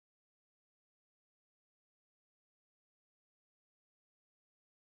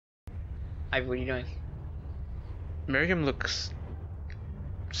Ivy, what are you doing? Miriam looks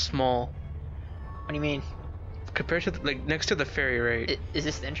small. What do you mean? Compared to, like, next to the fairy, right? Is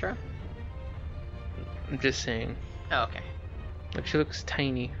this the intro? I'm just saying. Oh, okay. Like, she looks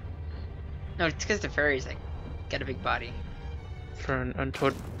tiny. No, it's because the fairy's, like, got a big body. For an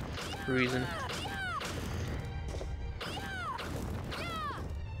untold reason.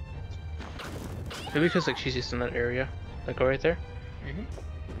 Maybe because, like, she's just in that area. Like, go right there. Mm-hmm.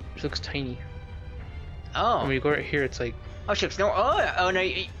 She looks tiny. Oh. And when you go right here, it's like... Oh, she looks no. Oh no,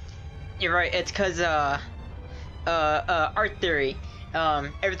 you're right. It's because art theory.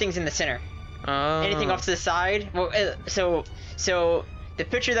 Everything's in the center. Anything off to the side. Well, so the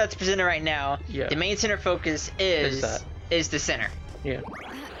picture that's presented right now, yeah. The main center focus is the center. Yeah.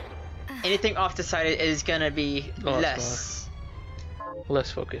 Anything off the side is gonna be less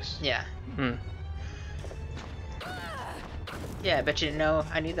focus. Yeah. Hmm. Yeah, I bet you didn't know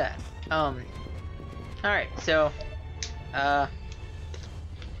I knew that. Alright, so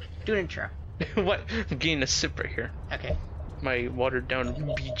do an intro. What? I'm getting a sip right here. Okay. My watered down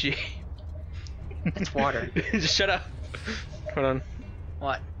BJ. It's water. Just shut up. Hold on.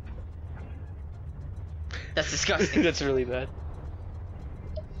 What? That's disgusting. That's really bad.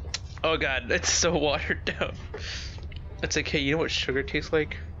 Oh god, that's so watered down. It's like, hey, you know what sugar tastes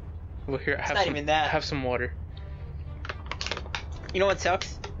like? Well, here, It's not even that. Have some water. You know what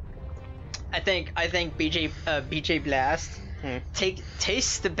sucks? I think BJ Blast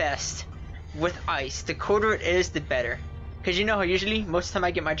tastes the best with ice. The colder it is, the better. Cause you know how usually most of the time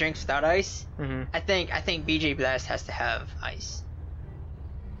I get my drinks without ice. Mm-hmm. I think BJ Blast has to have ice.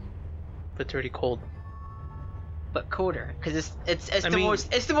 But it's already cold. But colder, cause it's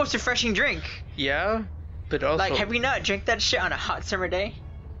the most refreshing drink. Yeah, but also like, have we not drank that shit on a hot summer day?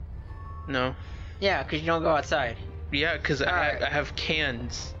 No. Yeah, cause you don't go outside. Yeah, cause I have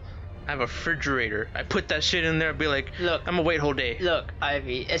cans. I have a refrigerator. I put that shit in there and be like, look, I'm gonna wait whole day. Look,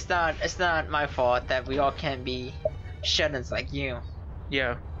 Ivy, it's not my fault that we all can't be shut-ins like you.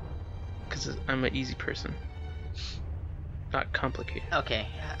 Yeah, cause I'm an easy person. Not complicated. Okay,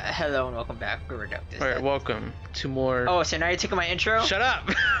 hello and welcome back. We're Reductus. Alright, welcome to more... Oh, so now you're taking my intro? Shut up!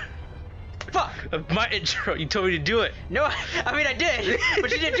 Fuck! My intro, you told me to do it. No, I mean I did,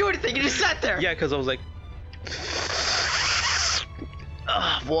 but you didn't do anything, you just sat there. Yeah, cause I was like...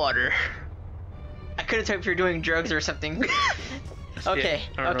 water. I could've told if you're doing drugs or something. Okay,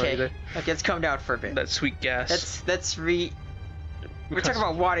 yeah, okay, let's calm down for a bit. That sweet gas. We're talking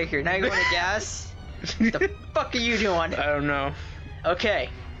about water here, now you're going to gas? What the fuck are you doing? I don't know. Okay,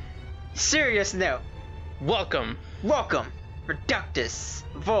 serious note. Welcome, Reductus,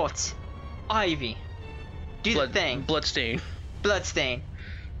 Volt, Ivy. Do the thing. Bloodstained.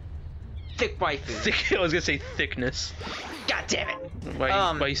 Thick waifu. I was gonna say thickness. God damn it. Why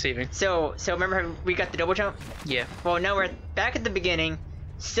are you saving? So remember how we got the double jump? Yeah. Well, now we're back at the beginning.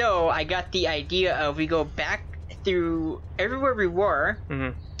 So I got the idea of we go back through everywhere we were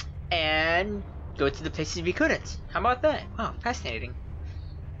and go to the places we couldn't. How about that? Wow, fascinating.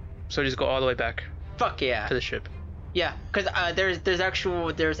 So just go all the way back. Fuck yeah. To the ship. Yeah, because there's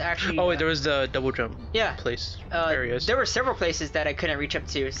actually. Oh wait, there was the double jump. Yeah. Place areas. There were several places that I couldn't reach up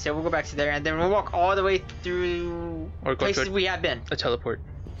to, so we'll go back to there, and then we'll walk all the way through places we have been. A teleport.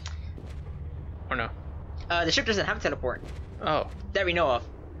 Or no? The ship doesn't have a teleport. Oh. That we know of.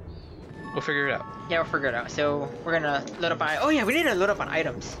 We'll figure it out. Yeah, we'll figure it out. So we're gonna load up on. Oh yeah, we need to load up on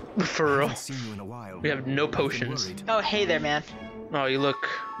items. For real. We have no potions. Oh hey there, man. Oh, you look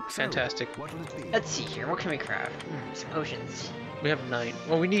fantastic. Let's see here. What can we craft? Some potions. We have 9.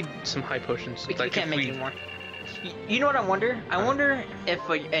 Well, we need some high potions. We can't make any more. You know what I wonder? I wonder if,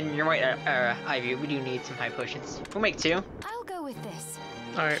 and you're right, Ivy, we do need some high potions. We'll make 2. I'll go with this.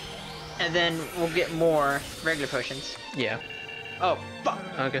 Alright. And then we'll get more regular potions. Yeah. Oh, fuck!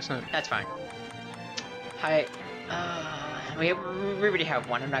 I guess not. That's fine. Hi. We already have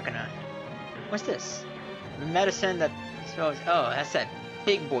one. I'm not gonna... What's this? Medicine that... Oh, that's that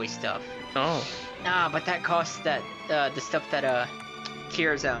big boy stuff. Oh. Nah, but that costs that, the stuff that,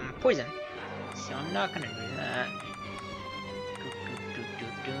 cures, poison. So I'm not gonna do that.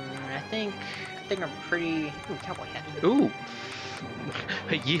 I think I'm pretty... Ooh, cowboy hat. Ooh.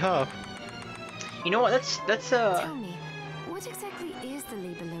 Yeehaw. You know what, let's Tell me, what exactly is the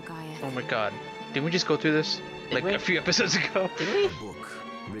Liber Logaia? Oh my god. Didn't we just go through this? Like a few episodes ago? Did we? Book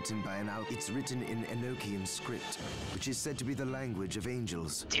written by it's written in Enochian script, which is said to be the language of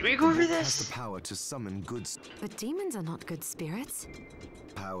angels. Did we go over It has this? the power to summon good... But demons are not good spirits.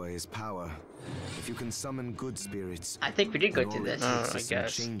 power is power. If you can summon good spirits, I think we did go then through all it this. takes I is some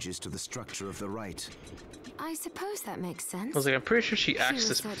guess. changes to the structure of the rite. I suppose that makes sense. I was like, I'm pretty sure she Few asked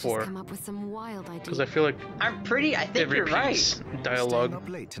this researchers before. come up with some wild Because I ideas. feel like I it think you're right. repeats Staying dialogue. up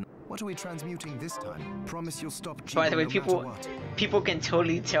late tonight. What are we transmuting this time? Promise you'll stop cheating By the way, no matter people what. people can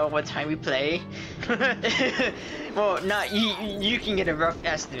totally tell what time we play. Well, not you. You can get a rough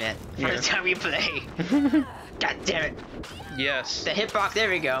estimate for Yeah. the time we play. God damn it! Yes. The hitbox. There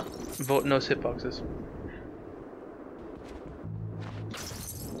we go. Vote no hitboxes.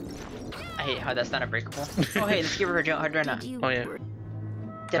 I hate how that's not unbreakable. Oh hey, let's give her her donut. Did you Oh yeah.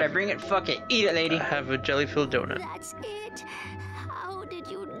 Did I bring it? Fuck it. Eat it, lady. I have a jelly-filled donut. That's it. How did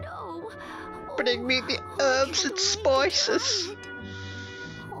you know? Bring me the herbs and spices.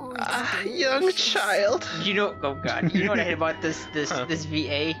 Oh, Young child. You know? Oh god. You know what I hate about this Huh. this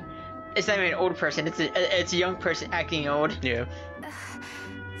VA? It's not even an old person. It's a young person acting old. Yeah,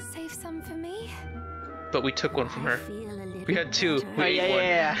 Save some for me. but we took one from her. I feel a little We had two. better. We Oh ate yeah, one.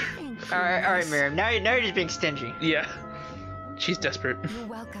 yeah, Thank yeah. All you. right, Miriam. Now you're just being stingy. Yeah. She's desperate. You're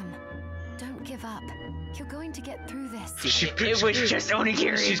welcome. Don't give up. You're going to get through this. It was just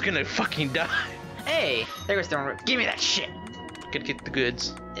onigiri. She's gonna fucking die. Hey, there goes Thorn. Give me that shit. Gotta get the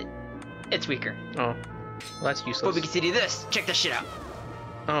goods. It's weaker. Oh, well, that's But useless. we can see this. Check this shit out.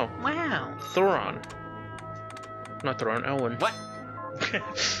 Oh, Wow. Thoron. Not Thoron, Elwyn. What?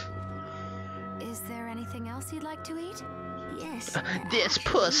 Is there anything else you'd like to eat? Yes. This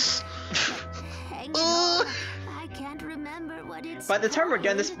puss. Hang Ooh. on. I can't remember what it's By the time we're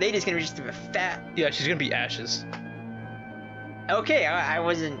done, this called. lady's gonna be just a fat. Yeah, she's gonna be ashes. Okay, I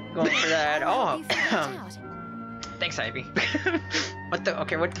wasn't going for that at all. Have you figured it out? Thanks, Ivy. What the?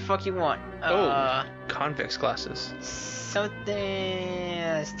 Okay, what the fuck you want? Oh, convex glasses. Something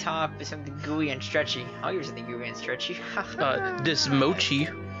that's top is something gooey and stretchy. I'll use something gooey and stretchy. This mochi.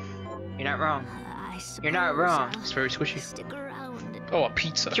 You're not wrong. I You're not suppose wrong. I'll It's very squishy. Stick around. Oh, a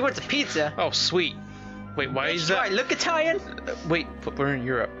pizza. She wants a pizza. Oh, sweet. Wait, why is Try, that? look Italian. Wait, but we're in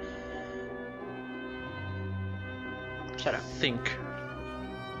Europe. Shut up. Think.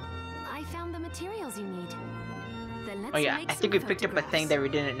 I found the materials you need. Then let's Oh yeah, make I some think we picked up a thing photographs. that we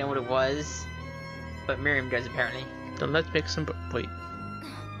didn't know what it was, but Miriam does apparently. Then let's make some. Wait.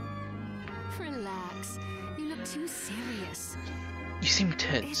 Relax. You look too serious. You seem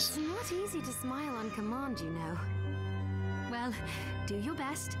tense. It's not easy to smile on command, you know. Well, do your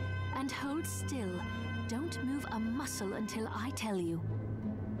best and hold still. Don't move a muscle until I tell you.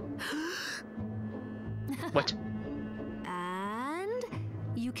 What? And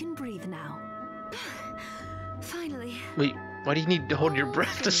you can breathe now. Finally. Wait, why do you need to hold your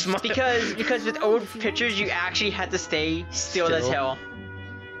breath to smile? Because with old pictures you actually had to stay still as hell.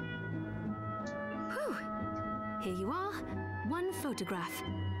 Whew. Here you are. One photograph.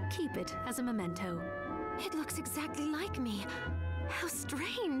 Keep it as a memento. It looks exactly like me. How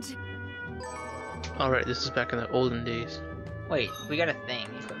strange. Alright, this is back in the olden days. Wait, we got a thing.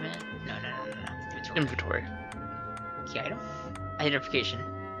 Equipment? No. Inventory. Inventory. Key item? Identification.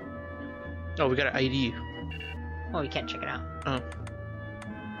 Oh, we got an ID. Oh, we can't check it out. Oh.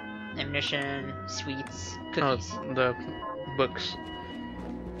 Ammunition, sweets, Oh, cookies. the books.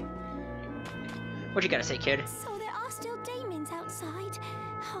 What you gotta say, kid? So there are still demons outside.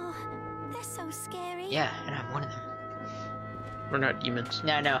 Oh, they're so scary. Yeah, and I'm one of them. We're not demons.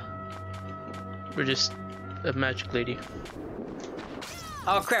 No. We're just a magic lady.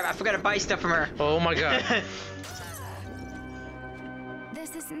 Oh crap, I forgot to buy stuff from her. Oh my god. There's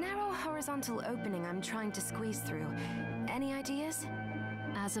this narrow horizontal opening I'm trying to squeeze through. Any ideas?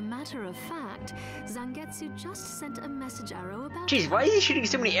 As a matter of fact, Zangetsu just sent a message arrow about. Jeez, why is he shooting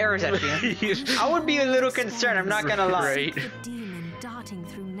so many arrows at you? I would be a little concerned, I'm not gonna lie. Right. The demon darting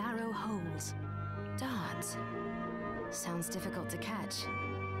through narrow holes. Darts. Sounds difficult to catch.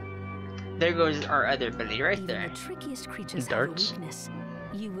 There goes our other ability right Even there. the trickiest creatures Darts? have a weakness.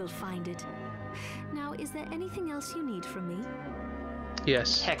 You will find it. Now, is there anything else you need from me?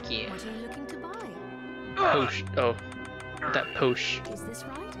 Yes. Heck yeah. What are you looking to buy? Posh. Oh. That posh. Is this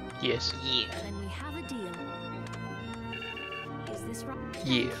right? Yes. Yeah. Then we have a deal. Is this right?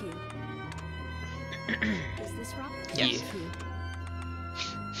 Yeah. Thank you. Is this right? Yeah. Thank you.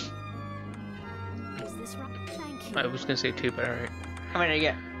 Is this right? Thank you. I was gonna say 2, but alright. How many did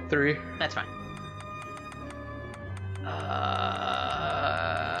I get? 3. That's fine.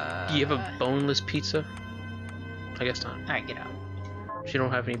 Do you have a boneless pizza? I guess not. Alright, get out. She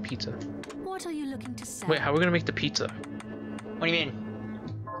don't have any pizza. What are you looking to sell? Wait, how are we gonna make the pizza? What do you mean?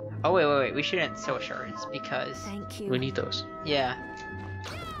 Oh, wait. We shouldn't sell shards because. Thank you. We need those. Yeah.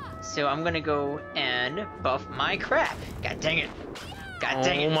 So I'm gonna go and buff my crap. God dang it. God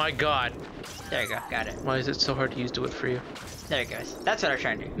dang it. Oh my god. There you go. Got it. Why is it so hard to use do it for you? There it goes. That's what I'm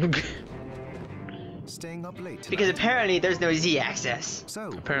trying to do. Staying up late Because tonight. apparently there's no Z access.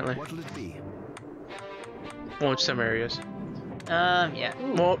 So, Apparently. what'll it be? Well, in some areas. Yeah.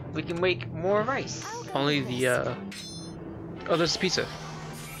 Well, We can make more rice. I'll go only with the, this. Oh, there's pizza.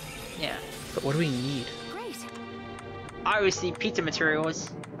 Yeah. But what do we need? Great. Obviously, pizza materials.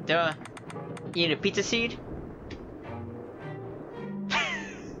 Duh. You need a pizza seed?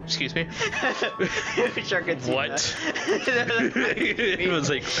 Excuse me? Sure could see What? that. It was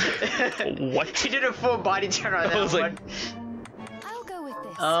like, what? He did a full body turn on that I was one. like, I'll go with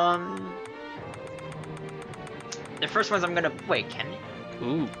this. The first ones I'm gonna wait. Can it?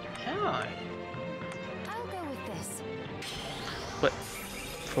 ooh. Oh. I'll go with this. What?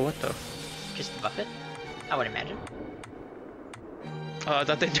 For what though? Just buff it? I would imagine. Oh, I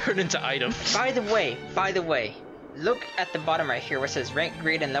thought they turned into items. By the way, look at the bottom right here where it says rank,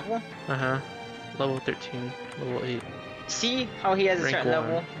 grade, and level. Uh-huh. Level 13, level 8. See how he has a Rank certain 1.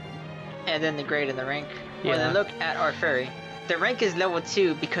 level? And then the grade and the rank? Well, Yeah. then look at our fairy. The rank is level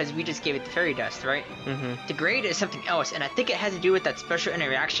 2 because we just gave it the fairy dust, right? Mm-hmm. The grade is something else, and I think it has to do with that special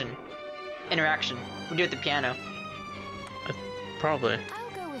interaction we do with the piano. Probably.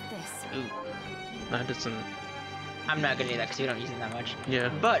 I'll go with this. Ooh, That doesn't... I'm not gonna do that because we don't use it that much. Yeah.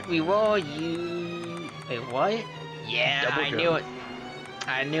 But we will use... Wait, what? Yeah, Double I jump. knew it.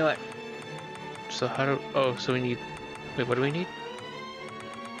 I knew it. So how do... Oh, so we need... Wait, what do we need?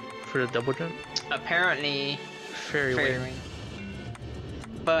 For the double jump? Apparently, Fairy fairy wing. ring.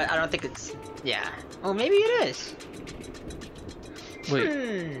 But I don't think it's... Yeah. Oh, maybe it is. Wait,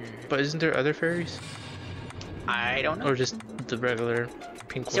 Hmm. but isn't there other fairies? I don't know. Or just the regular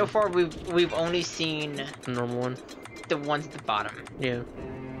pink So one? far, we've only seen The normal one? the ones at the bottom. Yeah.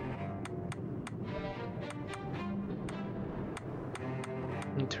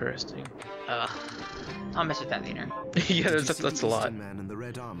 Interesting. Ugh. I'll mess with that later. Yeah, Did you that's see a the lot. Eastern man in the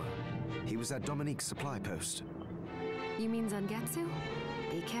red armor. He was at Dominique's supply post. You mean Zangetsu?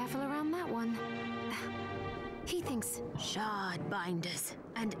 Be careful around that one. He thinks shard binders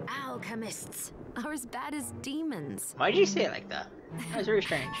and alchemists are as bad as demons. Why'd you say it like that? That was very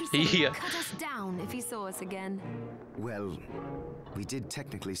strange. He said he'd Yeah. cut us down if he saw us again. Well, we did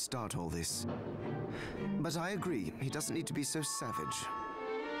technically start all this. But I agree, he doesn't need to be so savage.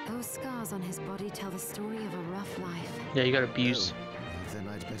 Those scars on his body tell the story of a rough life. Yeah, you gotta abuse. Oh, then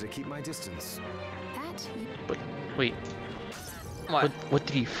I'd better keep my distance. That But, wait. What? What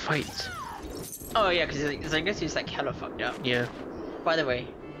did he fight? Oh yeah, because I guess he's like hella fucked up. Yeah. By the way,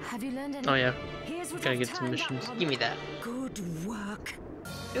 have you learned any? Oh yeah. Here's what Gotta I've get some turned missions. up on. give me that. Good work.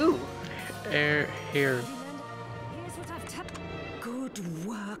 Ooh. Hair. Have you learned? Here's what I've good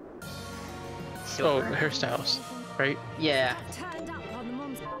work. Oh, Silver. hairstyles. Right? Yeah. Turned up on the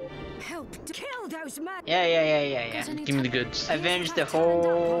monster. Help to kill those men. Yeah. Got any Give me the ti- goods. Avenge the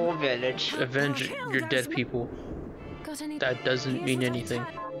whole village. Avenge your dead people. Got any- That doesn't Here's mean what I've anything.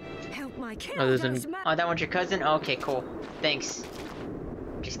 Help my kill Other than- those men. Oh, that one's your cousin? Okay, cool. Thanks.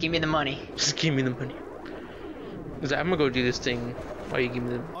 Just give me the money. Just give me the money. 'Cause I'm gonna go do this thing while you give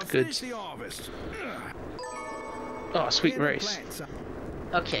me the goods. the harvest. Oh, sweet rice.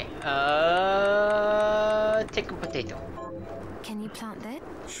 Okay, take a potato. Can you plant that?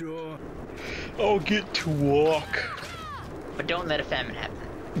 Sure. I'll get to walk. But don't let a famine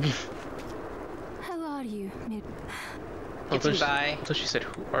happen. How are you? Getting by. I thought she said,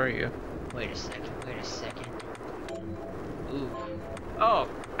 "Who are you?" Wait a second. Ooh. Oh,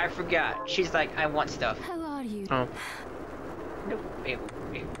 I forgot. She's like, I want stuff. How are you? Oh, No, wait.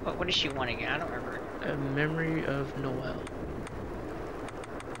 What does she want again? I don't remember. a memory of Noel.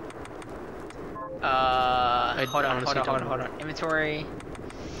 Hold on. honestly don't know. Inventory.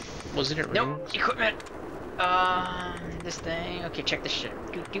 Wasn't it Nope. rings? Equipment. This thing. Okay, check this shit.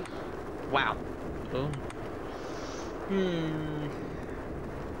 Wow. Oh, Hmm.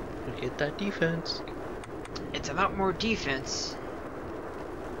 we get that defense. It's a lot more defense.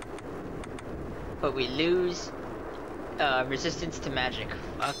 But we lose resistance to magic.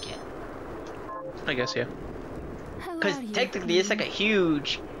 Fuck it. I guess, yeah. How Because are you? technically it's like a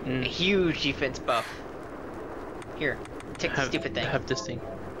huge Mm. defense buff. Here, take the stupid thing. Have this thing.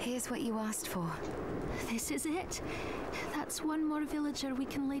 Here's what you asked for. This is it. That's one more villager we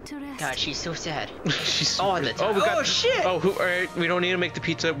can lay to rest. God, she's so sad. She's All the time. we got, Oh, shit! Oh, all right. We don't need to make the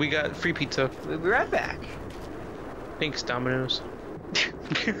pizza. We got free pizza. We'll be right back. Thanks, Domino's.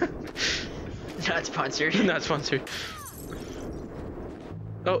 Not sponsored. Not sponsored.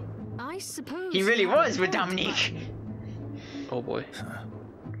 Oh, I suppose He really you have was a with point. Dominique. oh boy.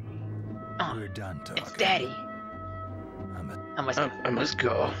 Oh, We're done talking. it's Daddy. I must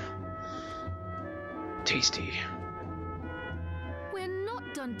go. Tasty. We're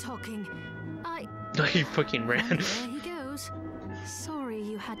not done talking. No, he fucking ran. And there he goes. Sorry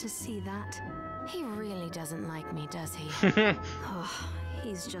you had to see that. He really doesn't like me, does he? Oh,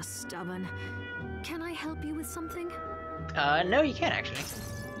 he's just stubborn. Can I help you with something? No, you can't actually.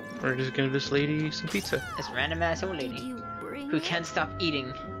 We're just gonna give this lady some pizza. This random ass old lady who can't stop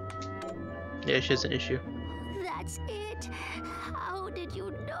eating. Yeah, she has an issue. That's it. How did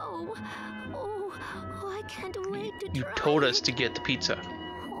you know? Oh, I can't wait to try. You told us to get the pizza.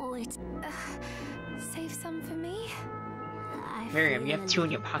 Oh, it's save some for me. Miriam, you have 2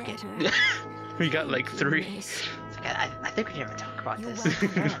 in your pocket. We got like 3. I think we never talk about this.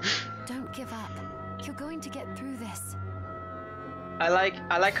 Don't give up. You're going to get through this. I like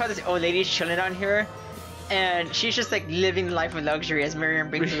how this old lady's chilling on here, and she's just like living the life of luxury as Miriam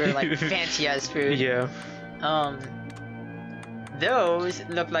brings her like fancy ass food. Yeah. Those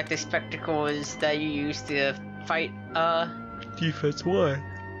look like the spectacles that you use to fight. Defense 1.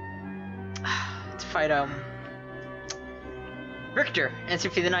 To fight Richter and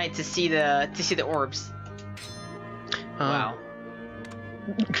Symphony of the Night to see the orbs. Wow.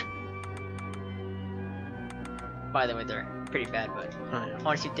 By the way, they're pretty bad, but I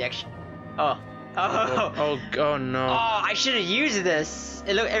want to see the action. Oh no. Oh, I should have used this.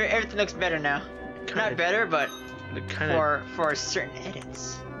 Everything looks better now. Not better, but for certain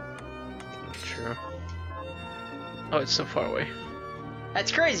edits. True. Oh, it's so far away.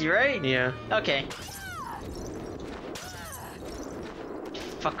 That's crazy, right? Yeah. Okay.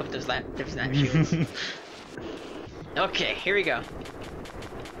 Fuck up those lap shields. Okay, here we go.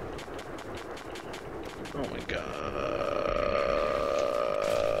 Oh my god.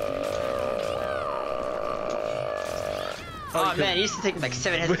 Oh man, it used to take like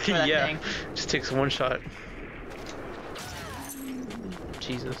 7 hits to kill that thing. Just takes 1 shot.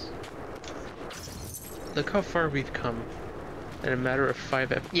 Jesus. Look how far we've come in a matter of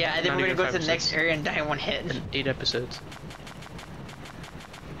 5 episodes. Yeah, and then we're gonna go to the next area and die in 1 hit. In 8 episodes.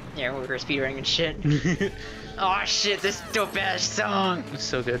 Yeah, we're speedrunning and shit. Oh shit, this dope ass song! It's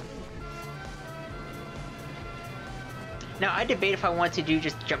so good. Now I debate if I want to do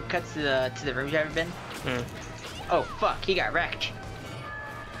just jump cuts to the rooms I've been. Oh fuck, he got wrecked.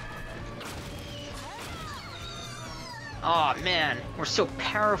 Oh man, we're so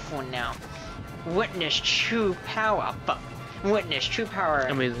powerful now. Witness true power. Fuck. Witness true power.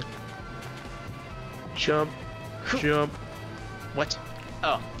 Amazing. Jump. Jump. What?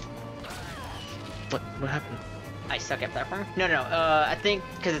 Oh. What happened? I suck at platform. No, I think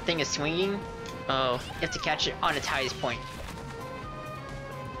because the thing is swinging. Oh. You have to catch it on its highest point.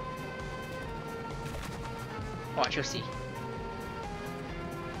 Watch, you'll see.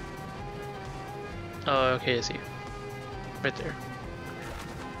 Oh, okay, I see. Right there.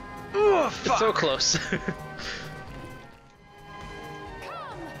 Ooh, fuck. It's so close.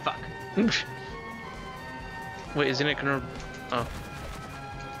 Fuck. Wait, isn't it gonna... Oh.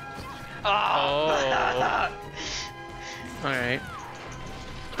 Oh. Alright.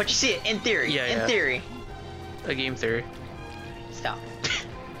 But you see it in theory. Yeah, in theory. A game theory. Stop.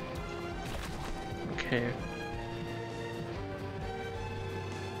 Okay.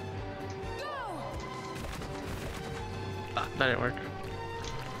 Fuck. That didn't work.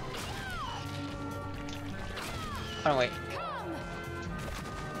 Oh wait.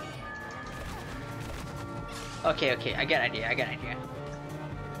 Okay, I got an idea.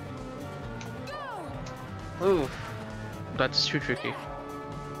 Ooh. That's too tricky.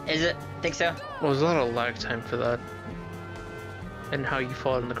 Is it? Think so? Well, there's a lot of lag time for that. And how you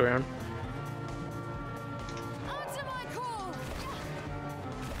fall on the ground.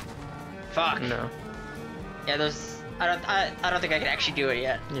 Fuck. No. Yeah, those. I don't think I can actually do it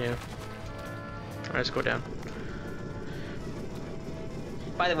yet. Yeah. Alright, let's go down.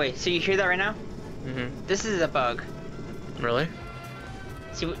 By the way, so you hear that right now? Mm-hmm. This is a bug. Really?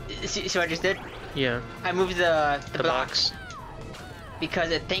 See what I just did? Yeah. I moved the blocks.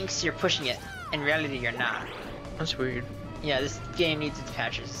 Because it thinks you're pushing it. In reality, you're not. That's weird. Yeah, this game needs its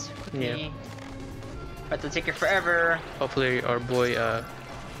patches. Yeah. But it'll take it forever. Hopefully our boy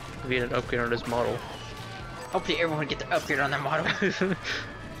will get an upgrade on his model. Hopefully everyone get the upgrade on their model.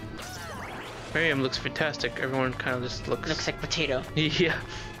 Miriam looks fantastic. Everyone kind of just looks like potato. Yeah.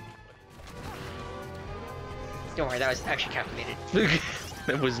 Don't worry, that was actually calculated.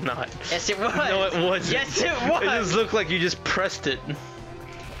 It was not. Yes, it was. No, it wasn't. Yes, it was. It just looked like you just pressed it.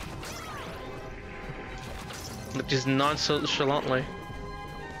 Like just nonchalantly.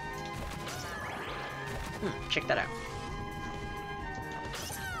 Check that out.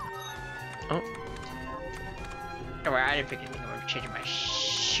 Oh. Don't worry, I didn't pick anything. I'm changing my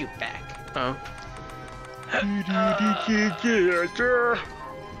shoot back. Oh.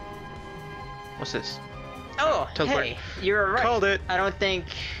 What's this? Oh, Teleport. hey, you're right. Called it. I don't think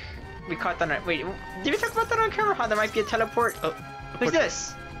we caught that on... Wait, did we talk about that on camera? How there might be a teleport? Oh, Who's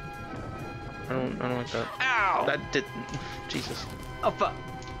this? I don't like that. Ow! That did... Jesus. Oh, fuck.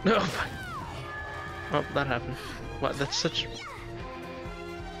 No. Oh, that happened. Wow, that's such...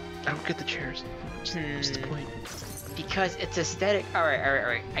 I don't get the chairs. What's the point? Because it's aesthetic.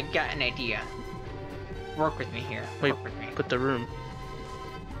 Alright. I got an idea. Work with me here. Wait, Work with me. put the room.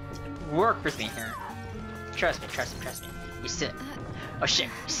 Work with me here. Trust me. You sit. Oh shit,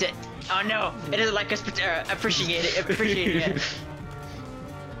 sit. Oh no, it doesn't like us appreciating it.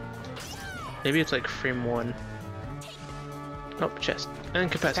 Maybe it's like frame 1. Oh, chest. And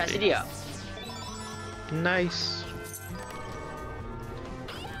capacity. Capacity up. Nice.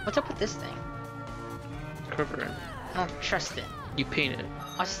 What's up with this thing? Cover it. I don't trust it. You paint it.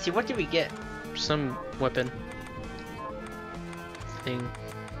 I'll just see, what did we get? Some weapon. Thing.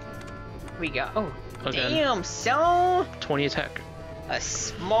 We got, oh, Again. damn, so 20 attack. a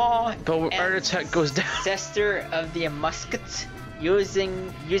small But our attack goes down. ancestor of the muskets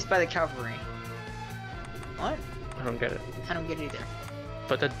used by the cavalry. What? I don't get it. I don't get it either.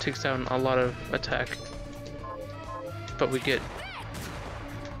 But that takes down a lot of attack. But we get...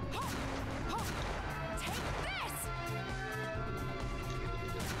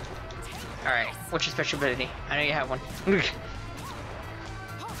 Alright, what's your special ability? I know you have one.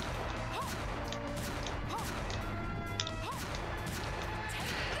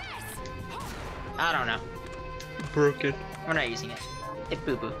 I don't know. Broken. We're not using it. It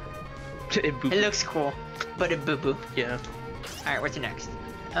boo-boo. It boop. It looks cool, but it boo-boo. Yeah. Alright, what's the next?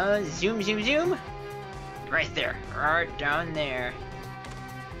 Zoom. Right there. Right down there.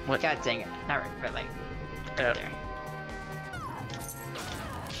 What? God dang it. Not right, but like, right Yeah. there.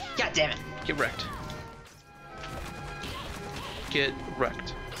 God damn it. Get wrecked. Get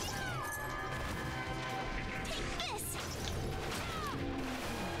wrecked.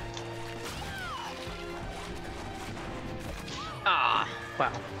 Ah.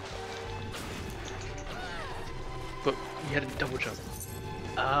 Wow. But you had a double jump.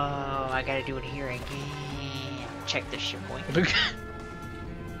 Oh, I gotta do it here again. Check this shit, boy.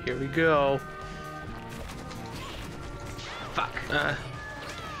 Here we go. Fuck.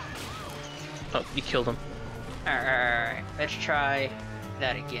 Oh, you killed him. Alright. Let's try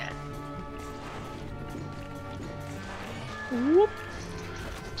that again. Whoop.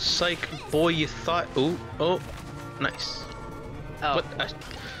 Psych, boy, you thought. Oh, nice. Oh. What?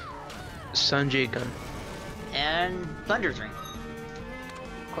 Sanjay gun. And Blunder's ring.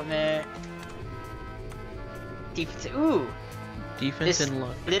 Equipment. Defense. Ooh. Defense This and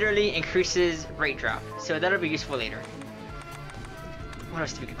luck. literally increases rate drop, so that'll be useful later. What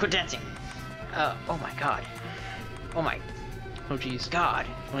else do we get? Quit dancing. Oh my god. Oh my Oh jeez. god.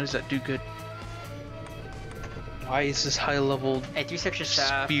 Why does that do good? Why is this high level A 3-section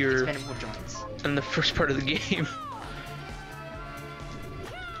staff, Spear. expandable joints. in the first part of the game?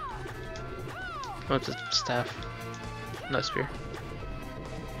 Oh, it's a staff. Not a spear.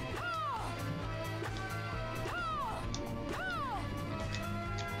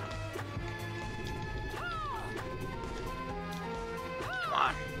 Come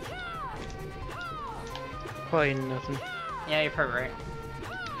on. Probably nothing. Yeah, you're probably right.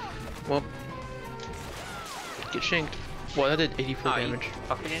 Well, get shanked. Well, that did 84 damage. You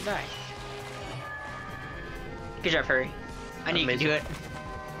fucking didn't die. Good job, Furry. I knew you could do it.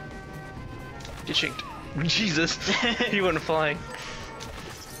 Get shanked. Jesus, he went flying.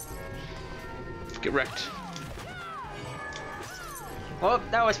 Get wrecked. Well,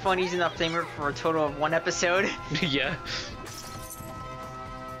 that was fun using that flamer for a total of 1 episode. Yeah.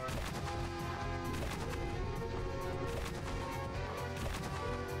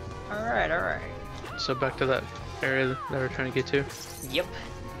 Alright. So back to that area that we're trying to get to. Yep.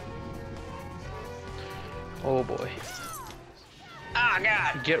 Oh boy. Ah,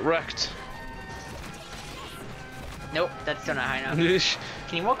 God! Get wrecked. Nope, that's still not high enough. Oi,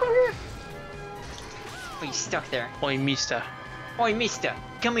 Can you walk over here? Oh, he's stuck there. mista. Oi, mister,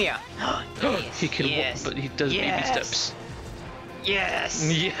 come here. Yes, He can yes, walk, but he does baby yes, steps. Yes!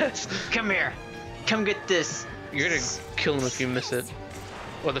 Yes. Come here. Come get this. You're gonna kill him if you miss it.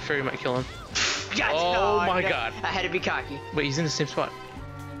 Or the fairy might kill him. God, Oh my no. God. I had to be cocky. Wait, he's in the same spot.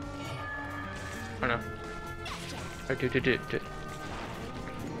 Or no? Or do it.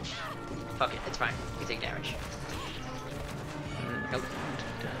 Fuck it, it's fine. You take damage. Nope.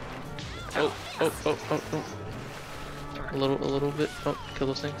 Oh. Come A little bit. Oh, kill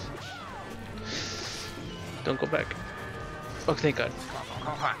those things. Don't go back. Oh, thank God.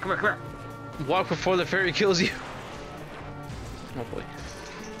 Come here, come here. Walk before the fairy kills you. Oh boy.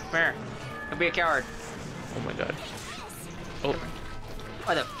 Come here. Don't be a coward. Oh my God. Oh.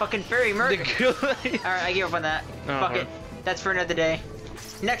 Oh, the fucking fairy murdered. Alright, I give up on that. Oh, Fuck it. That's for another day.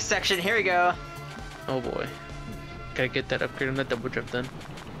 Next section, here we go. Oh boy. Gotta get that upgrade on that double jump then.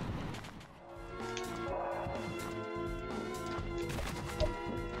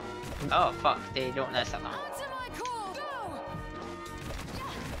 Oh, fuck. They don't let us alone.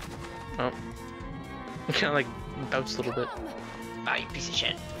 Oh. Kind of like bounce a little bit. Oh, you piece of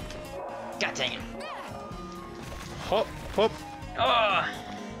shit. God dang it. Hop, hop. Oh!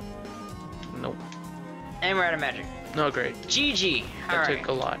 Nope. And we're out of magic. No, great. GG. That Alright. took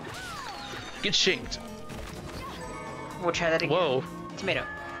a lot. Get shanked. We'll try that again. Whoa. Tomato.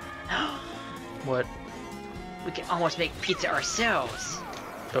 What? We can almost make pizza ourselves.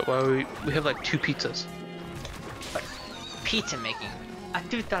 But why we have like 2 pizzas? But pizza making. I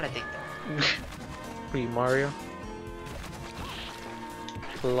do thought I think though. What are you, Mario?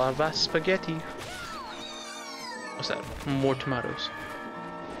 Lava spaghetti. What's that? More tomatoes.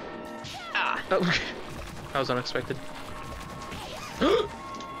 Ah! Oh, that was unexpected. That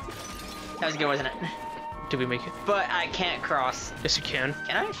was good, wasn't it? Did we make it? But I can't cross. Yes, you can.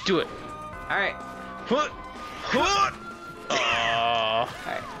 Can I? Do it. Alright. What? What? Aww.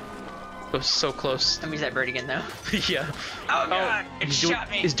 Alright. It was so close. Let me use that bird again though. Yeah. Oh god! It he's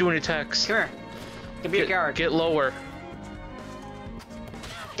shot me! He's doing attacks. Come here. Don't be a coward. Get lower.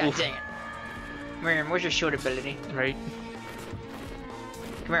 God Oof. dang it. Miriam, where's your shield ability? Right.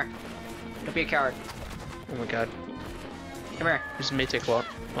 Come here. Don't be a coward. Oh my God. Come here. This may take a while.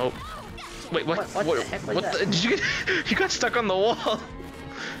 Oh. Wait, what? What the heck was that? Did you get? You got stuck on the wall.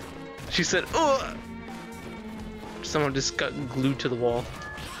 She said, "Oh." Someone just got glued to the wall.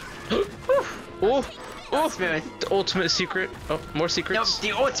 Oh, oh, Smooth. the ultimate secret. Oh, more No, secrets.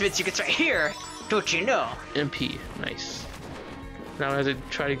 the ultimate secret's right here. Don't you know? MP, nice. Now I have to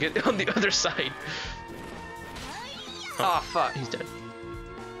try to get on the other side. Oh, fuck. He's dead.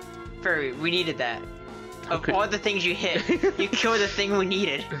 Furry, we needed that. Of could- all the things you hit, you killed the thing we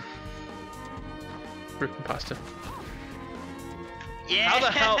needed. Ripping pasta. Yeah. How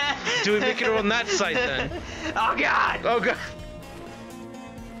the hell do we make it on that side then? Oh god! Oh God.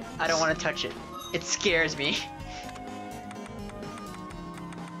 I don't want to touch it. It scares me.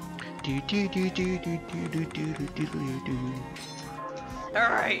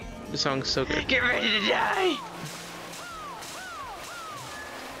 Alright, The song's so good. get ready to die!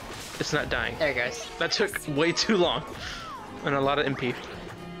 It's not dying. There it goes. That took way too long. And a lot of MP.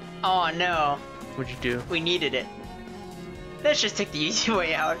 Oh no, What'd you do? we needed it. Let's just take the easy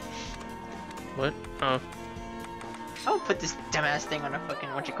way out. What? Oh. I'll put this dumbass thing on a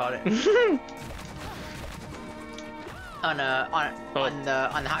fucking, what you call it? on the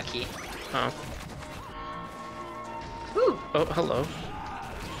hotkey. Oh. Woo! Oh, hello.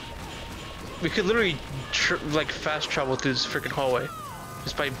 We could literally like fast travel through this freaking hallway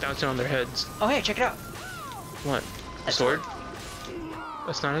just by bouncing on their heads. Oh hey, check it out. What? A A sword?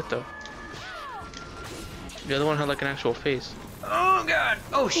 That's not it though. The other one had like an actual face. Oh god!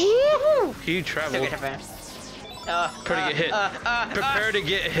 Oh shit! He Still traveled. get hit, Prepare to get hit. Prepare to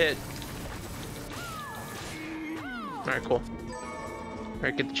get hit. Alright, cool.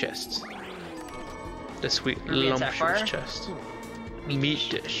 Alright, get the chests. The sweet Remember the attack fire? lumptious chest. Meat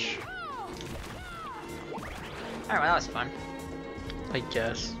dish. Alright, well that was fun. I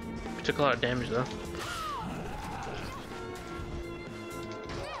guess. We took a lot of damage though.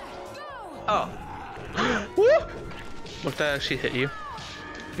 Oh. Woo! What if that actually hit you?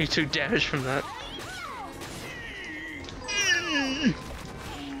 You took damage from that.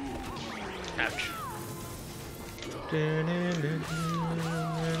 Ouch.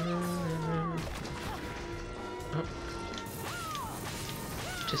 Oh.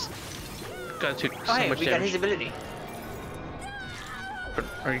 Just got to Oh so hey, much we got damage. his ability. But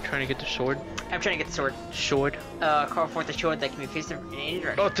are you trying to get the sword? I'm trying to get the sword. Sword? Call forth the sword that can be faced in any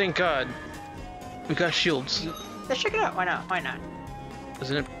direction. Oh, thank God. We got shields. Let's check it out. Why not? Why not?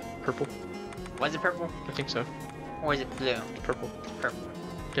 Isn't it purple? Was it purple? I think so. Or is it blue? It's purple. Purple.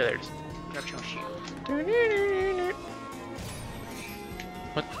 Yeah, there it is. Directional shield.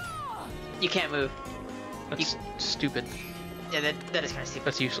 What? You can't move. That's stupid. Yeah, that is kind of stupid.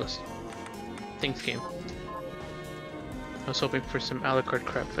 That's useless. Things came. I was hoping for some Alucard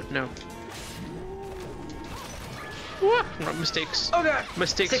crap, but no. What? Mistakes. Oh god!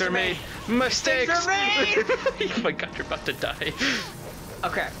 Mistakes are made. Mistakes! Mistakes are made! Oh my God, you're about to die.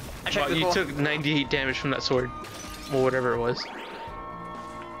 Okay, I tried Wow, to be you cool. took 98 damage from that sword. Well, whatever it was.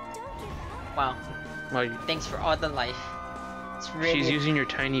 Wow. Well, Thanks for all the life. It's really... she's using your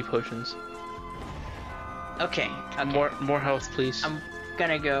tiny potions. Okay. More health, please. I'm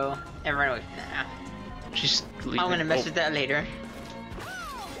gonna go and run away from that now. She's leaving. I'm gonna mess with that later.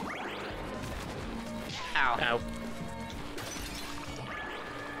 Ow. Ow.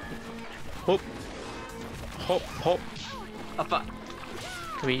 Hop. Hop, hop. Oh fuck.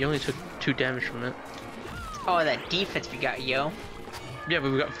 I mean, you only took 2 damage from it. Oh, that defense we got, yo. Yeah,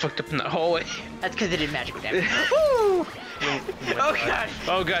 but we got fucked up in that hallway. That's because it did magical damage. Woo! Oh god.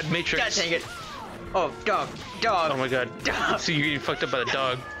 Oh god, Matrix. God dang it. Oh, dog. Dog. Oh my god. Dog. So you're getting fucked up by the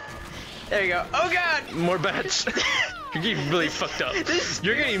dog. There you go. Oh god. More bats. You're getting really fucked up.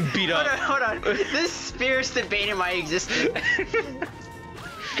 You're getting beat up. Hold on. This spear's the bane of my existence.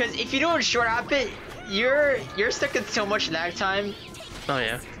 Because if you don't short hop it, you're stuck in so much lag time. Oh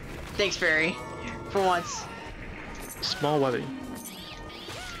yeah. Thanks, Fairy. For once. Small webbing.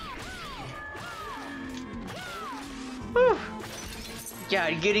 Whew.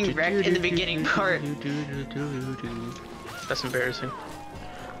 Yeah, getting wrecked in the beginning part. That's embarrassing.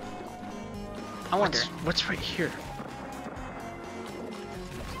 I wonder. What's right here?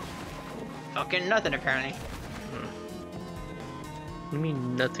 Fucking nothing, apparently. What do you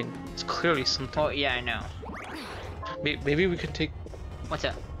mean nothing? It's clearly something. Oh, yeah, I know. Maybe we could take. What's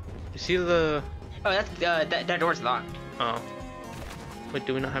up? You see the? Oh, that's that door's locked. Oh. Wait,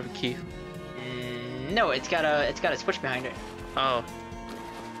 do we not have a key? No, it's got a switch behind it. Oh.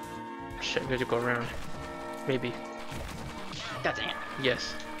 Shit, we have to go around. Maybe. God damn.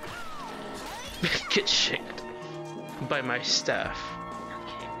 Yes. Get shanked by my staff.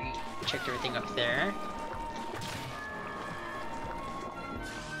 Okay, we checked everything up there.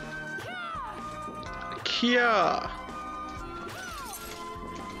 Kia.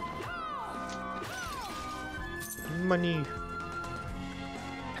 Money.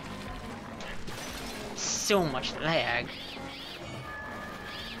 So much lag.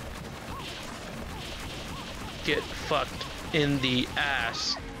 Get fucked in the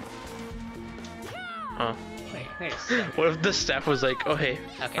ass. Huh. Wait a second. What if the staff was like, oh hey,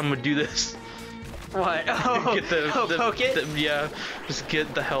 Okay. I'm gonna do this. What? Oh, Get the poke it? yeah, just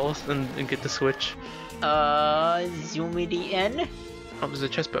get the health and get the switch. Zoom it in? Oh, there's a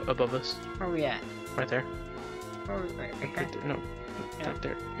chest above us. Where are we at? Right there. Right here? Right there. No. Yeah. Right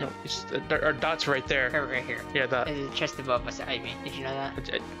there. No, it's our dot's right there. Right here. Yeah, that. There's a chest above us, I mean. Did you know that?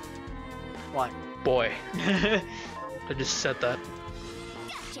 What? Boy, I just said that.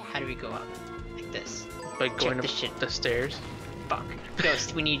 How do we go up? Like this. By going up this shit. the stairs. Fuck.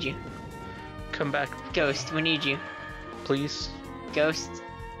 Ghost, we need you. Come back, Ghost, we need you. please. Ghost.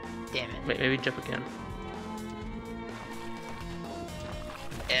 Damn it. Wait, maybe jump again.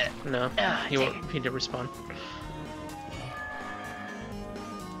 No, Ah, he dang won't. He didn't respawn.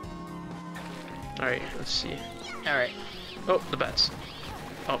 All right, let's see. Alright. Oh, the bats.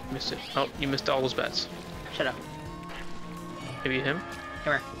 Oh, missed it. Oh, you missed all those bats. Shut up. Maybe him?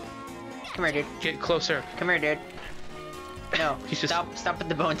 Come here. Come here, dude. Get closer. Come here, dude. No. He's just- Stop with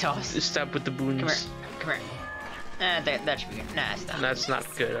the bone toss. Just stab with the boons. Come here. Come here. That should be good. Nah, stop. That's not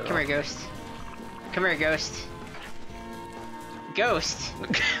good at Come all. here, Ghost. Come here, Ghost. Ghost.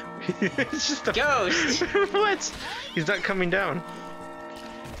 It's just a Ghost. What? He's not coming down.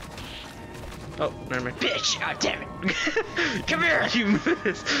 Oh, never mind. Bitch. Oh, damn it. Come here. You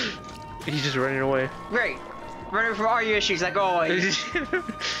missed. He's just running away. Great. Running from all your issues like always.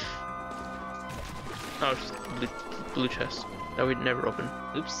 Oh, just blue chest. That would never open.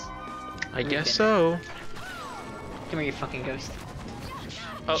 Oops. I guess so. Come here, you fucking ghost.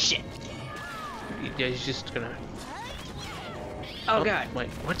 Oh, Shit. yeah, he's just gonna. Oh, god. Wait,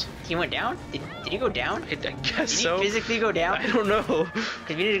 what? He went down? Did he go down? I guess Did so. he physically go down? I don't know.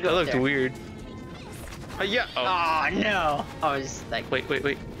 Because we need to go That up looked there. weird. Yeah. Oh. Oh, no. I was like... Wait.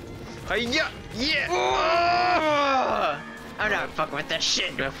 Yeah. Yeah. Oh! I'm not fucking with that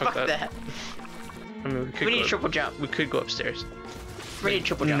shit. Yeah, fuck that. I mean, We need a triple jump. We could go upstairs. We need a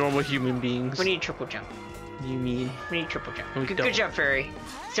triple jump. Normal human beings. We need a triple jump. You mean? We need a triple jump. We Good don't. job, Fairy.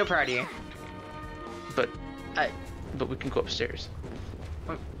 So proud of you. But we can go upstairs.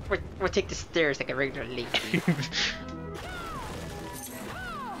 We'll take the stairs like a regular leap.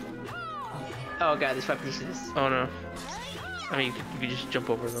 Oh god, this weapon uses this. Oh no. I mean, you could just jump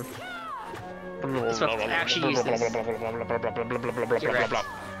over them. This weapon actually uses this. You're right. Ow,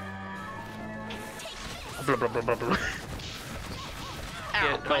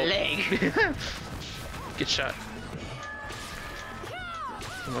 Yeah, my oh. leg. Get shot.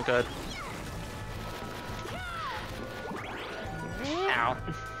 Oh my god. Ow.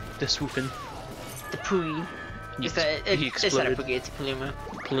 The swooping. The pooey. He It's not a exploded. pooey, it's a paluma.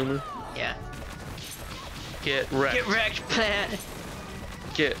 Paluma. Yeah. Get wrecked. Get wrecked, plant.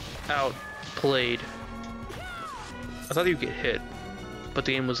 Get outplayed. I thought you'd get hit, but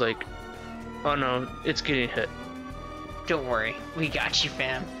the game was like, oh no, it's getting hit. Don't worry, we got you,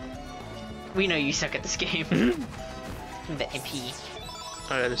 fam. We know you suck at this game. The MP.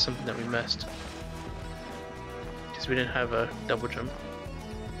 Oh yeah, there's something that we missed. Because we didn't have a double jump.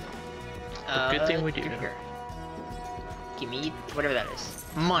 Good thing we do. Here. Give me whatever that is.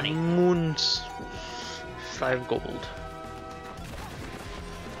 Money. Moons. 5 gold.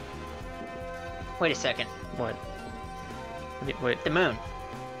 Wait a second. What? Wait. The moon.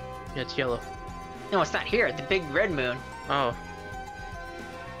 Yeah, it's yellow. No, it's not here. The big red moon. Oh.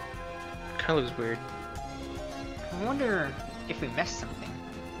 Kind of looks weird. I wonder if we missed something.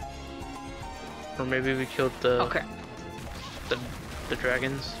 Or maybe we killed the Okay. the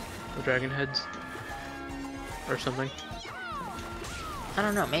dragons, the dragon heads, or something. I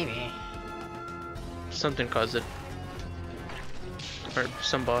don't know. Maybe. Something caused it. Or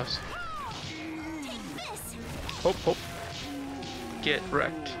some boss. Oh. Get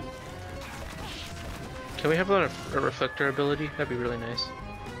wrecked. Can we have a reflector ability? That'd be really nice.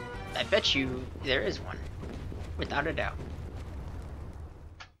 I bet you there is one, without a doubt.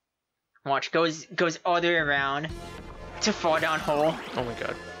 Watch, goes all the way around to fall down hole. Oh my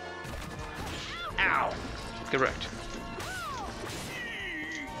god. Ow! Get wrecked.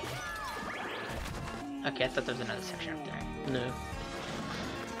 Okay, I thought there was another section up there. No.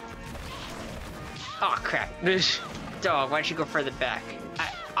 Oh crap! Dog, why'd you go further back?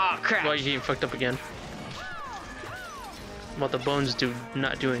 Oh crap! Why are you getting fucked up again? Well, the bones do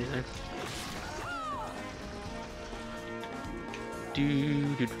not do anything.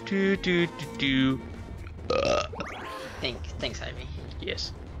 Do. Thanks, Ivy.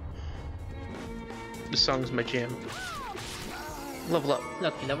 Yes. The song's my jam. Level up.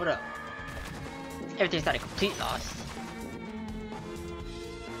 Look, you leveled up. Everything's not a complete loss.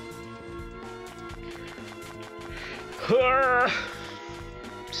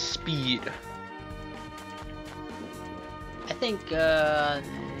 Speed. I think,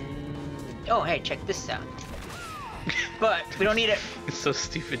 oh, hey, check this out. But we don't need it. It's so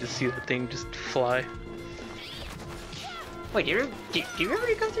stupid to see that thing just fly. Wait, do you remember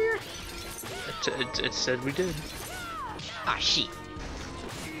to go through here? It said we did. Ah, shit.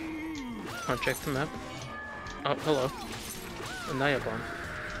 Wanna check the map? Oh, hello. A Nayabon.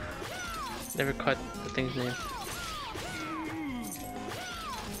 Never caught the thing's name.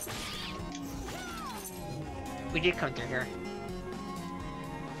 We did come through here.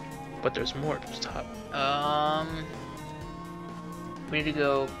 But there's more at the top. We need to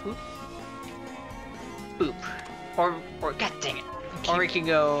go boop. Boop. Or god dang it. Or we can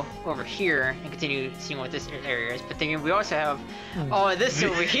go over here and continue seeing what this area is. But then we also have all of this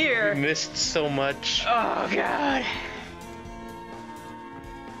over here. We missed so much. Oh god.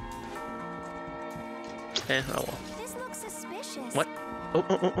 Oh well. This looks suspicious. What? Oh.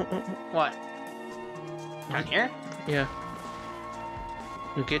 What? Down here? Yeah.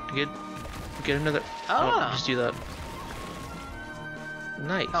 You get another. Oh. Just do that.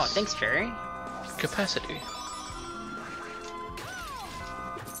 Nice. Oh, thanks, Fairy. Capacity.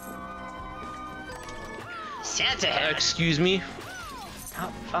 Santa hat. Excuse me.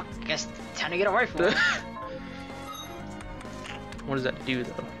 Oh fuck! Guess time to get a rifle. What does that do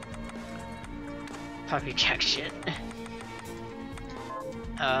though? Probably jack shit.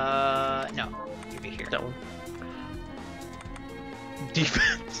 No. You'll be here. That one.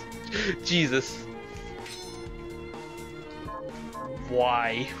 Defense. Jesus.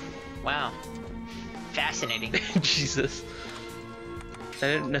 Why? Wow. Fascinating. Jesus. I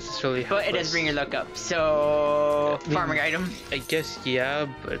didn't necessarily. But it does bring your luck up. So I mean, farming item. I guess yeah,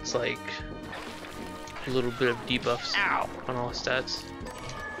 but it's like a little bit of debuffs Ow. on all stats.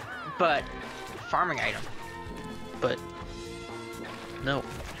 But farming item. But no.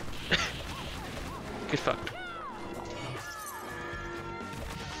 Get fucked.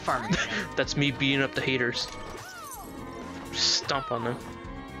 Farming item. That's me beating up the haters. Stomp on them.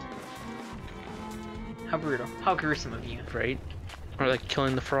 How brutal. How gruesome of you. Right? Or like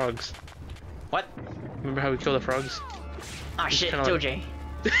killing the frogs. What? Remember how we kill the frogs? Ah shit, kinda like- Doj.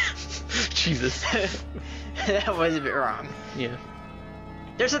 Jesus. That was a bit wrong. Yeah.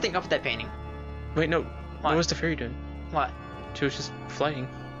 There's something up with that painting. Wait, no. What? What was the fairy doing? What? She was just flying.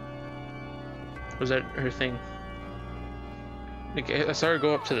 Was that her thing? Like, I saw her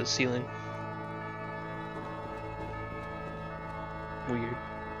go up to the ceiling. Weird.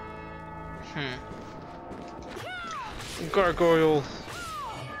 Gargoyle.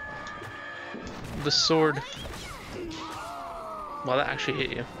 The sword. Well, that actually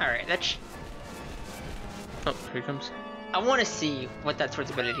hit you. Alright, that's... Oh, here he comes. I want to see what that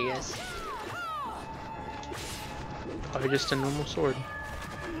sword's ability is. Probably just a normal sword.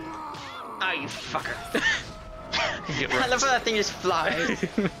 Oh, you fucker. Get I love how that thing just flies.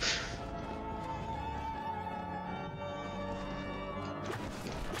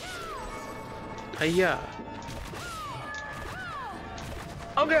 Hiya.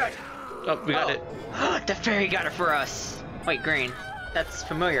 Oh god. Oh, we got it. The fairy got it for us. Wait, green. That's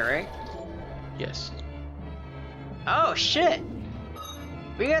familiar, right? Yes. Oh shit.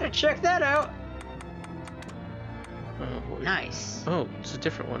 We gotta check that out. Wait. Nice. Oh, it's a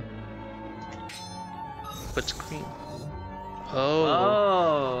different one. But it's green. Oh.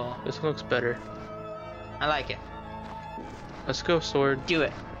 Oh. This one looks better. I like it. Let's go, sword. Do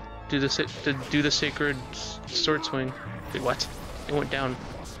it. Do the sacred sword swing. Wait, what? It went down.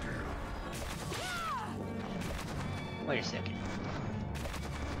 Wait a second.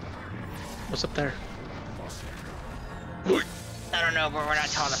 What's up there? I don't know, but we're not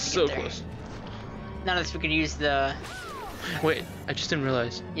tall enough to So get there. close. None of this we can use the... Wait, I just didn't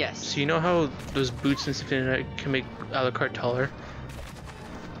realize. Yes. So you know how those boots in Symphony of the Night can make Alucard taller?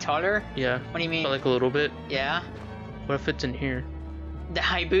 Taller? Yeah. What do you mean? But like a little bit. Yeah. What if it's in here? The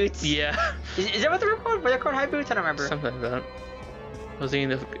high boots? Yeah. Is that what they're called? Were they called high boots? I don't remember. Something like that. I was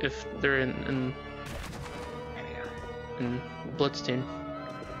thinking if they're in There we go. Bloodstained.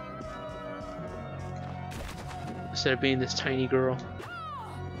 Instead of being this tiny girl.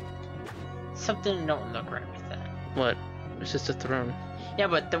 Something don't look right with that. What? It's just a throne. Yeah,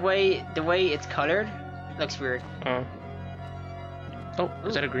 but the way it's colored looks weird. Oh. Oh,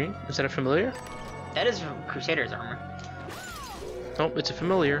 is that a green? Is that a familiar? That is Crusader's armor. Nope, it's a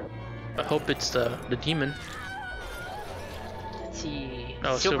familiar. I hope it's the demon. Let's see.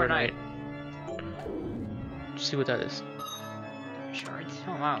 Oh, Silver Knight. Let's see what that is. Shards.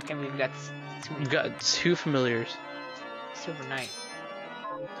 Oh wow. Okay, we've got We've got two familiars. Silver Knight.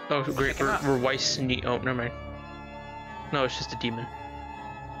 Oh, great. Check 'em out. We're Weiss and oh, never mind. No, it's just a demon.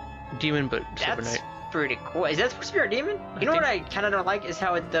 Demon, but Silver That's Knight. pretty cool. Is that supposed to be our demon? You know what I kind of don't like is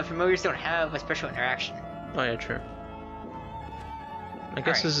how the familiars don't have a special interaction. Oh yeah, true. I guess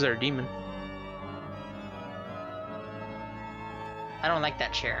Alright. this is our demon. I don't like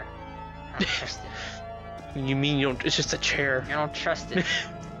that chair. I don't trust it. You mean you don't? It's just a chair. I don't trust it.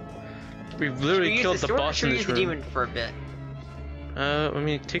 We've Should literally we use killed the the sword or boss should in we this use the room. demon for a bit? I mean,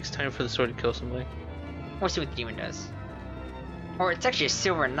 it takes time for the sword to kill somebody. We'll see what the demon does. Or it's actually a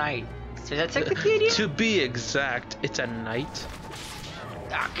silver knight. So is that technically a demon? To be exact, it's a knight.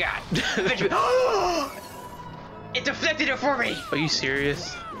 Oh god. It deflected it for me! Are you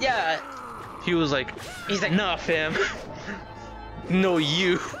serious? Yeah. He was like, He's like, nah, fam. No,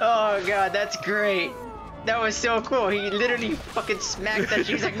 you. oh god, that's great. That was so cool. He literally fucking smacked that.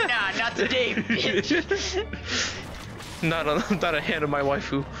 She was like, nah, not today, bitch. Not a hand of my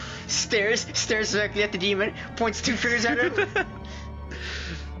waifu. Stares directly at the demon, points two fingers at him.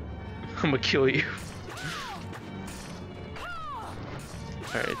 I'm gonna kill you.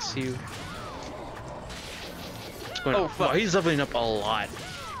 Alright, let's see. What's going on? Oh, fuck. Wow, he's leveling up a lot.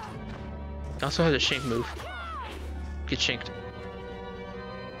 He also has a shank move. Get shanked.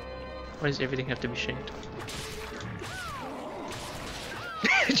 Why does everything have to be shanked?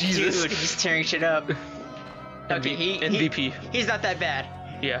 Jesus. Dude, he's tearing shit up. Okay, MVP. he's not that bad.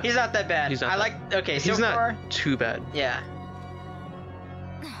 Yeah. He's not that bad. He's not I that- like. Okay, so He's not far. too bad. Yeah.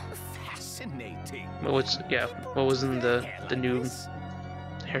 Fascinating. What was in the new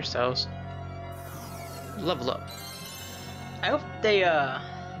hairstyles? Level up. I hope they Oh,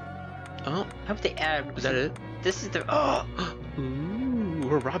 I hope they add. is that it? This is the. Oh. Ooh,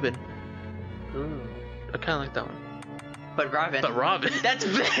 we're Robin. Ooh. I kind of like that one. But Robin. But Robin. That's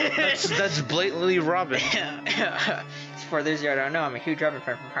that's blatantly Robin. For those who don't know, I'm a huge Robin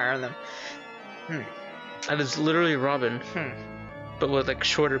fan from Fire Emblem. That is literally Robin, Hmm. but with like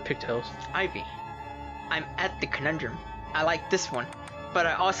shorter pigtails. Ivy. I'm at the conundrum. I like this one, but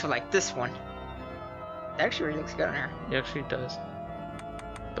I also like this one. That actually really looks good on her. It actually does.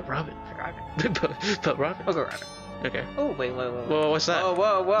 But Robin. Robin. but Robin. We'll go Robin. Okay. Oh wait. Whoa, what's that?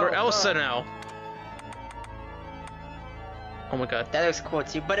 Whoa. We're Elsa whoa. now. Oh my god. That looks cool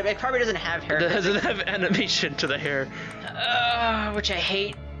too, but it probably doesn't have hair. It doesn't have animation to the hair. Which I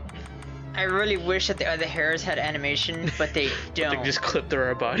hate. I really wish that the other hairs had animation, but they don't. They just clip through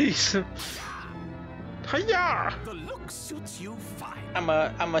our bodies. Hiya! The look suits you fine. I'm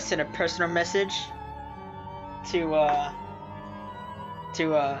gonna send a personal message to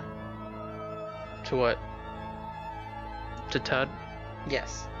To what? To Todd?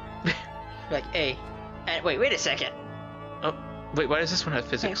 yes. Like, hey, and wait a second. Oh. Wait, why does this one have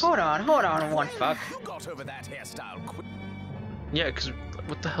Hey, physics? hold on, one fuck. You got over that hairstyle quick. Yeah, because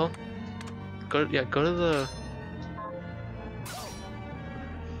what the hell? Go to the.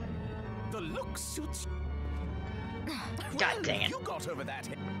 The look suits. God dang it. You got over that.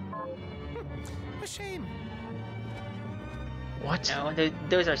 A shame. What? No,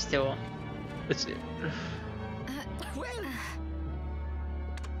 those are still. It's Well,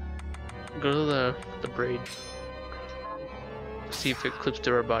 go to the braid. See if it clips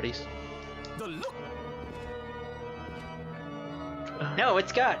to our bodies. the look. No,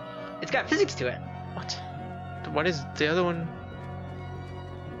 it's got physics to it. What? What is the other one?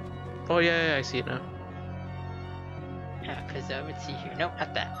 Oh yeah, I see it now. Yeah, cause let's see here. Nope,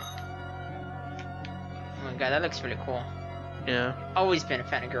 not that. Oh my god, that looks really cool. Yeah. Always been a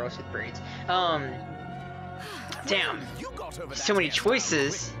fan of girls with braids. Damn. You got over that. So many hairstyle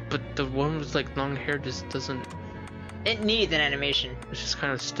choices. But the one with like long hair just doesn't. It needs an animation, It's just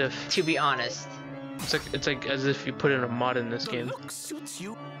kind of stiff. to be honest. It's like as if you put in a mod in this quick. The game, look suits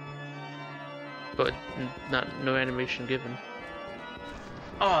you. but no animation given.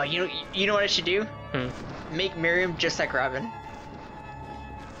 Oh, you know what I should do? Hmm. Make Miriam just like Robin.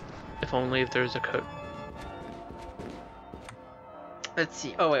 If only if there's a code. Let's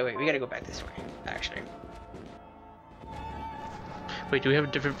see. Oh wait, we gotta go back this way. Actually, Wait, do we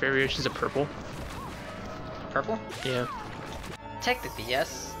have different variations of purple? purple? Yeah. Technically,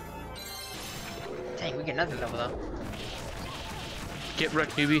 yes. Dang, we get another level though. Get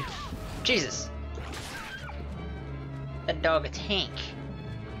wrecked, newbie. Jesus. That dog a tank.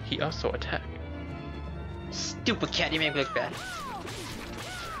 He also attacked. Stupid cat, you make me look bad.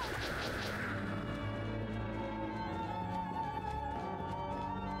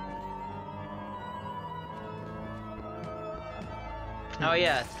 Oh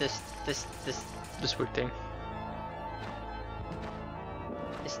yeah, this This weird thing.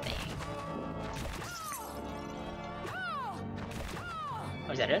 thing.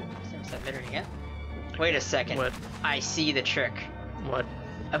 Oh, is that it? Is that better again? Wait a second. What? I see the trick. What?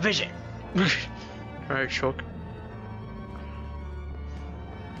 A vision. Alright, Shulk.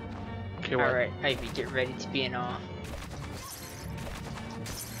 Okay, what? Alright, Ivy, get ready to be in awe.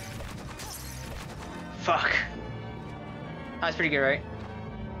 Fuck. That was pretty good, right?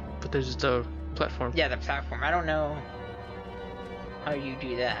 But there's the platform. Yeah, the platform. I don't know how you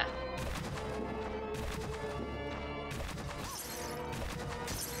do that.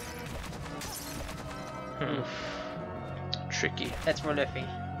 Tricky. That's more iffy.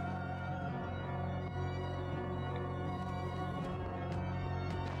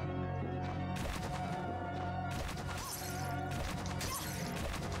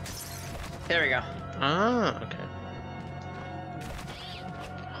 There we go. Ah, okay.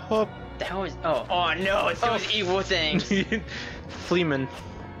 Hop. That was oh no, it's those evil things. Fleeman.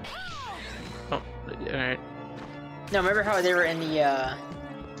 Oh, alright. No, remember how they were in the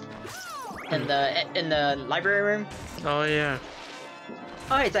in the library room? Oh yeah.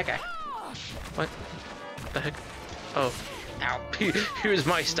 Oh, hey, it's that guy. What? What the heck? Oh. Ow. Here's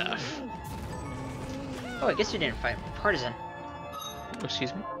my stuff. Oh, I guess you didn't fight Partisan.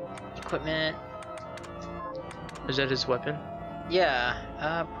 Excuse me? Equipment. Is that his weapon? Yeah.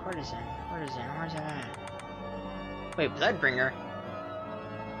 Partisan. Where's that at? Wait, Bloodbringer.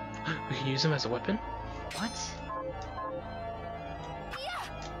 We can use him as a weapon? What?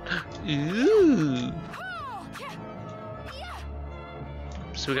 Ooh.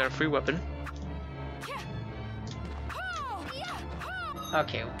 So we got a free weapon.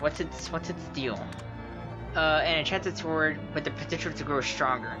 Okay, what's its deal? An enchanted sword with the potential to grow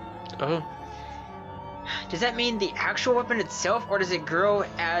stronger. Oh. Does that mean the actual weapon itself, or does it grow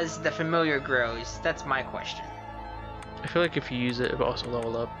as the familiar grows? That's my question. I feel like if you use it, it'll also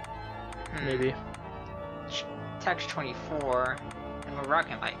level up. Maybe. Attack's 24, and we're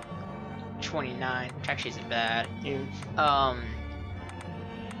rocking like 29, which actually isn't bad. Yeah.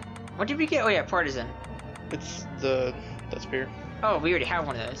 What did we get? Oh yeah, Partisan. It's that spear. Oh, we already have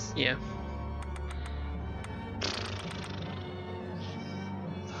one of those. Yeah.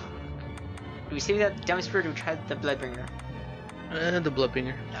 Do we save that dumb spirit, or we try the Bloodbringer? The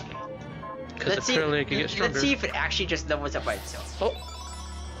Bloodbringer. Okay. Because apparently it can get stronger. Let's see if it actually just levels up by itself. Oh.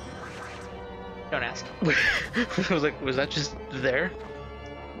 Don't ask. I was like, was that just there?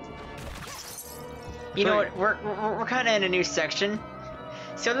 You know what? We're kind of in a new section,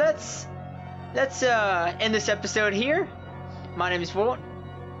 so let's end this episode here. My name is Walt.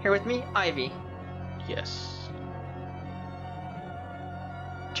 Here with me, Ivy. Yes.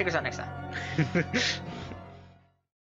 Check us out next time.